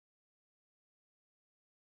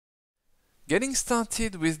Getting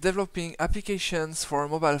started with developing applications for a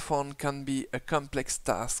mobile phone can be a complex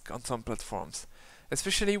task on some platforms,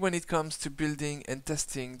 especially when it comes to building and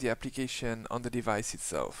testing the application on the device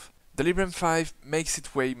itself. The Librem 5 makes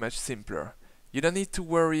it way much simpler. You don't need to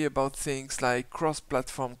worry about things like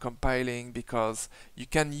cross-platform compiling because you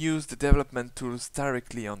can use the development tools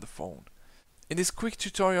directly on the phone. In this quick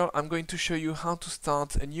tutorial, I'm going to show you how to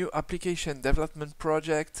start a new application development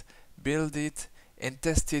project, build it, and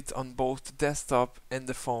test it on both the desktop and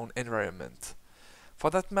the phone environment.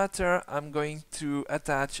 For that matter, I'm going to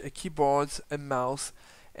attach a keyboard, a mouse,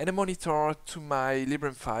 and a monitor to my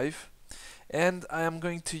Librem 5, and I am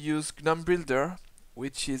going to use GNOME Builder,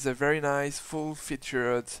 which is a very nice,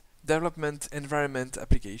 full-featured development environment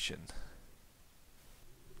application.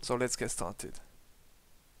 So let's get started.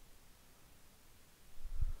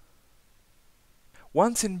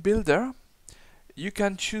 Once in Builder, you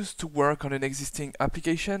can choose to work on an existing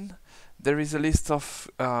application. There is a list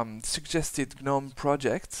of suggested GNOME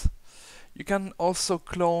projects. You can also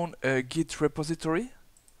clone a Git repository.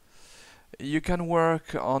 You can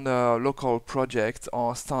work on a local project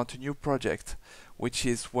or start a new project, which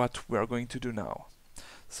is what we are going to do now.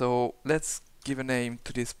 So let's give a name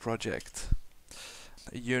to this project.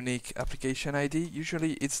 A unique application ID.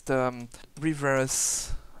 Usually it's the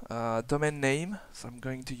reverse domain name, so I'm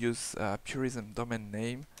going to use Purism domain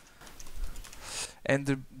name,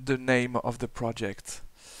 and the name of the project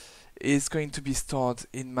is going to be stored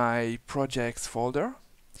in my projects folder.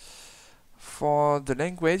 For the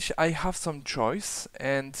language, I have some choice,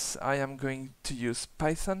 and I am going to use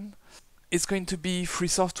Python. It's going to be free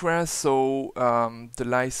software, so the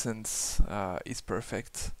license is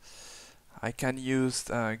perfect. I can use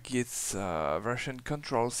Git's version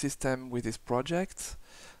control system with this project.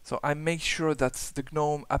 So I make sure that the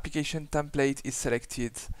GNOME application template is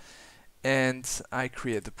selected and I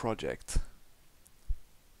create the project.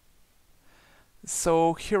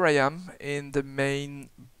 So here I am in the main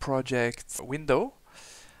project window.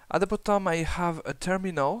 At the bottom I have a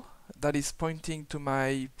terminal that is pointing to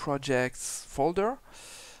my projects folder,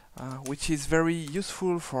 which is very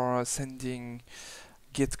useful for sending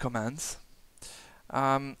Git commands.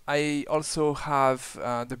 I also have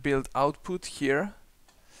the build output here.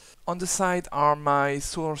 On the side are my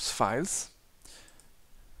source files.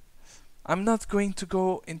 I'm not going to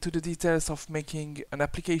go into the details of making an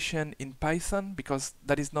application in Python because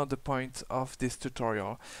that is not the point of this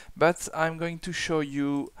tutorial, but I'm going to show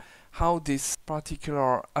you how this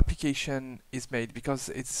particular application is made because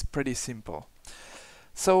it's pretty simple.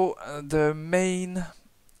 So the main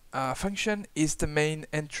function is the main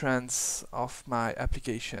entrance of my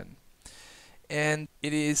application, and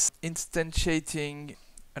it is instantiating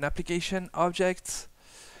an application object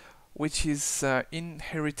which is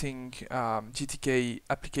inheriting GTK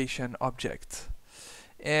application object,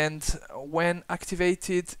 and when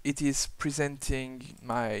activated it is presenting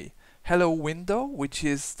my hello window, which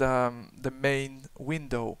is the main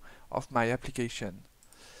window of my application.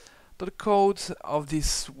 The code of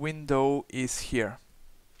this window is here,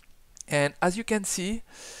 and as you can see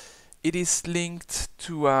it is linked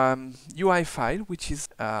to UI file, which is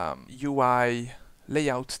UI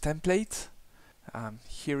layout template.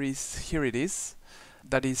 Here it is.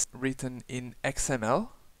 That is written in XML.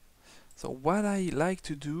 So what I like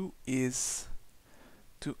to do is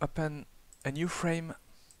to open a new frame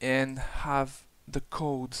and have the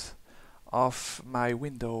code of my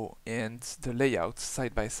window and the layout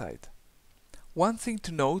side by side. One thing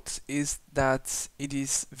to note is that it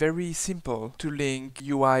is very simple to link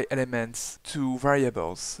UI elements to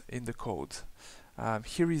variables in the code.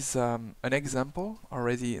 Here is an example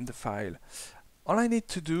already in the file. All I need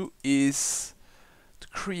to do is to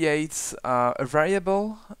create a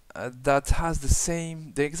variable that has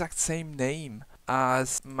the exact same name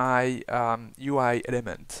as my UI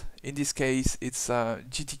element. In this case, it's a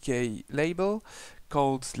GTK label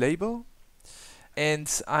called label,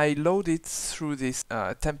 and I load it through this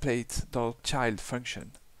template.child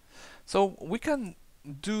function. So we can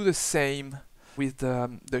do the same with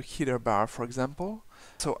the header bar, for example.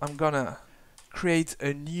 So I'm gonna create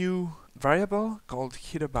a new variable called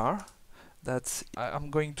header bar that I'm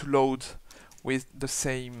going to load with the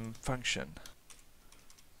same function.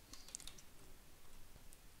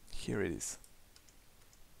 Here it is.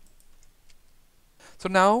 So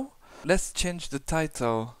now let's change the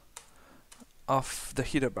title of the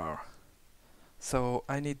header bar. So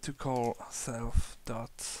I need to call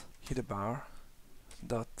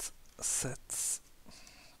self.headerbar.set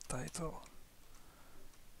title,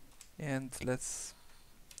 and let's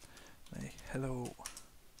hello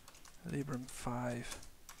Librem 5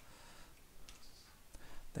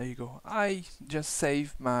 There you go. I just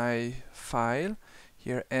save my file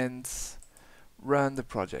here and run the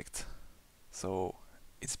project. So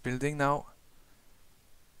it's building now.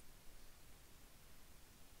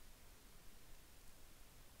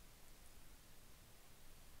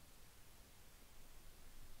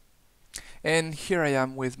 And here I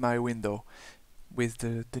am with my window, with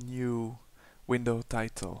the new window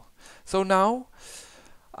title. So now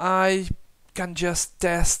I can just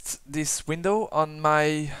test this window on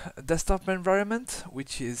my desktop environment,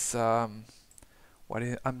 which is what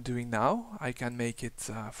I'm doing now. I can make it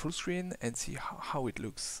full screen and see how it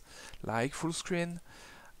looks like full screen.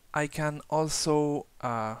 I can also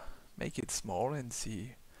make it small and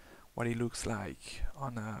see what it looks like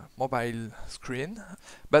on a mobile screen.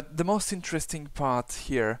 But the most interesting part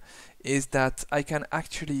here is that I can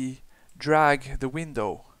actually drag the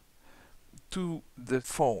window to the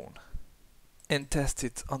phone and test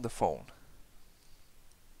it on the phone.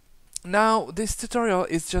 Now, this tutorial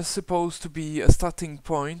is just supposed to be a starting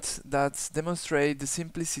point that demonstrates the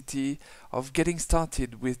simplicity of getting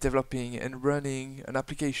started with developing and running an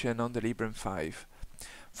application on the Librem 5.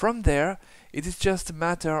 From there, it is just a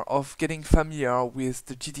matter of getting familiar with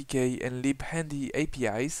the GTK and libhandy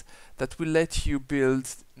APIs that will let you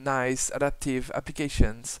build nice adaptive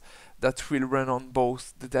applications that will run on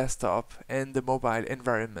both the desktop and the mobile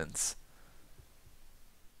environments.